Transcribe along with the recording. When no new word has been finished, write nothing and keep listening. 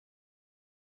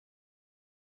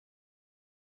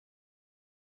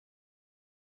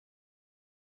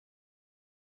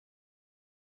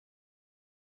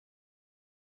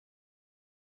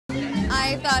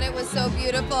I thought it was so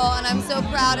beautiful, and I'm so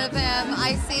proud of him.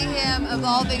 I see him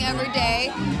evolving every day.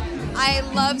 I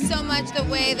love so much the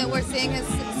way that we're seeing his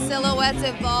silhouettes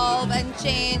evolve and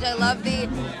change. I love the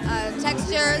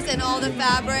textures and all the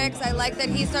fabrics. I like that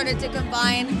he started to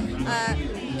combine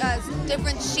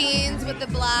different sheens with the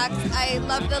blacks. I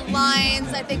love the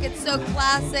lines. I think it's so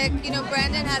classic. You know,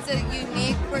 Brandon has a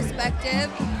unique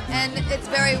perspective, and it's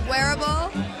very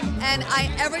wearable. And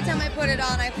every time I put it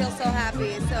on, I feel so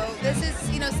happy. So this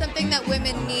is, you know, something that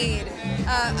women need,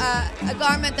 a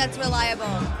garment that's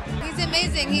reliable. He's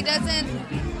amazing. He doesn't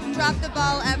drop the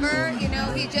ball ever. You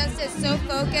know, he just is so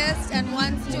focused and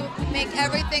wants to make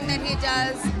everything that he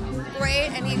does great.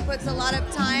 And he puts a lot of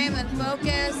time and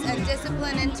focus and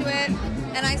discipline into it.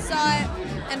 And I saw it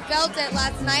and felt it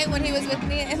last night when he was with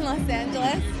me in Los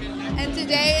Angeles. And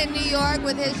today in New York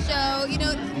with his show. You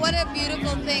know, what a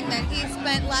beautiful thing that he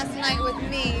spent last night with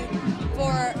me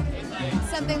for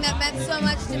something that meant so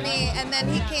much to me. And then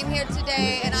he came here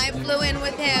today, and I flew in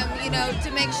with him, you know,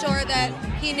 to make sure that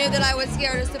he knew that I was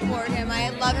here to support him. I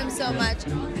love him so much.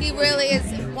 He really is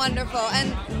wonderful.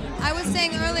 And I was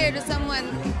saying earlier to someone,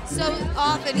 so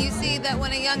often you see that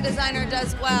when a young designer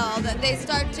does well, that they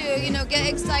start to, you know, get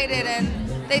excited and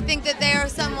they think that they are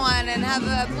someone and have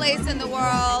a place in the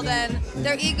world, and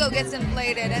their ego gets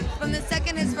inflated. And from the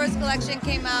second his first collection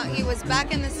came out, he was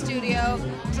back in the studio,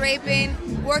 draping,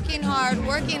 working hard,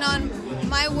 working on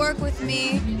my work with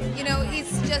me. You know,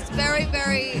 he's just very,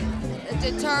 very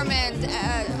determined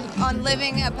on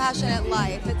living a passionate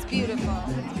life. It's beautiful.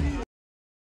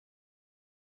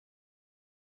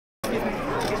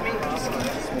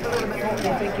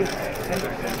 Thank you.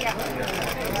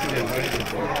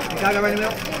 Gaga right in the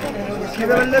middle.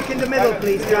 Everyone look in the middle,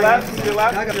 please. Your left, your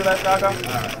left, Gaga. Your left, Gaga.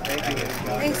 Thank you.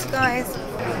 Thanks, guys.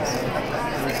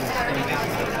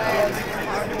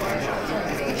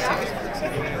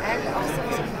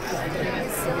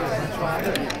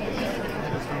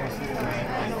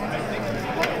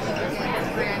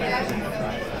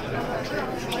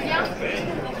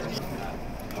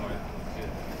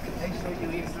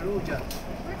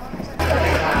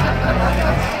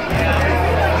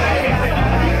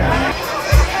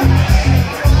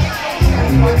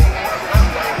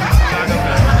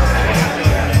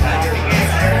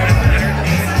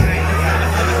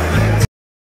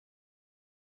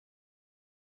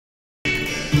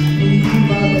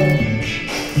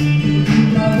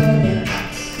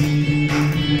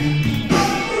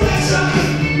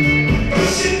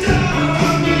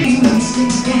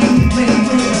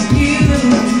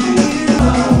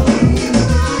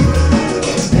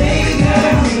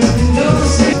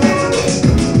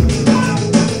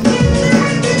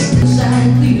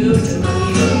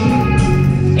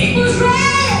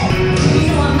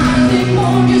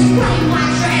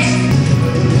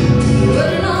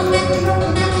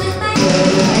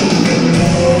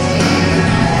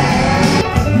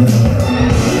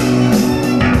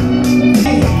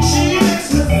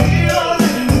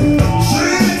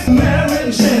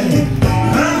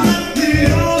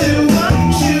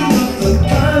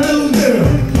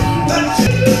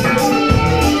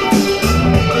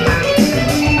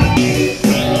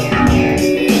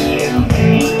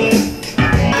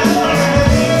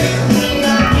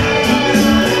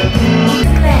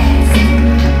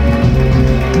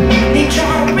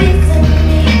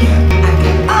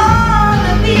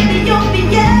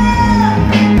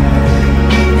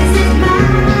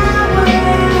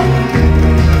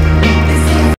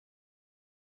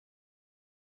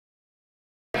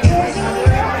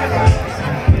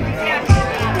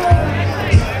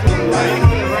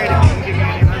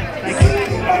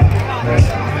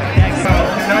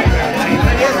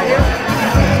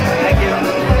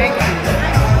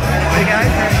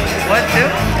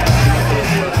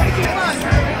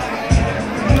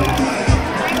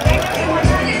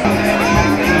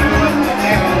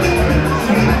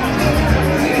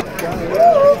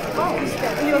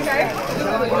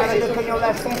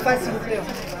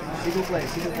 S'il vous plaît,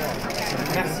 s'il vous plaît.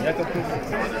 Merci.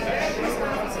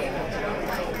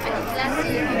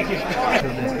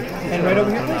 And right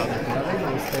over here.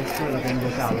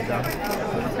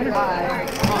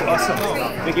 Awesome.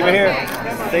 Thank you, right here.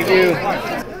 Thank you. All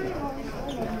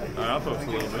right, I'll focus a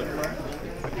little bit.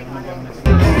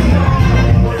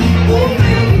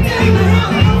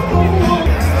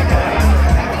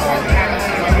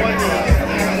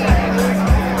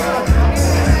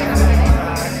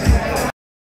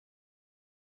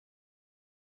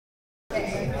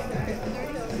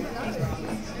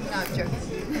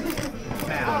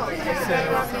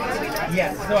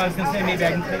 Yes, so I was going to say maybe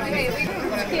I can take it.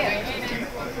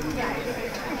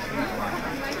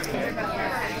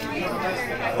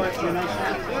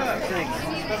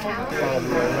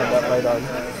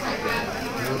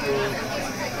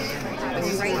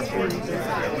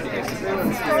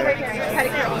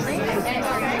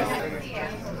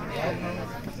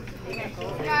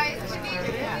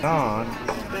 On.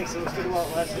 Thanks, it was good while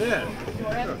it lasted.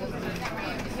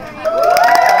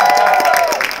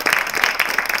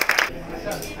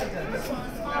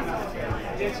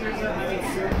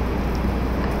 Yeah.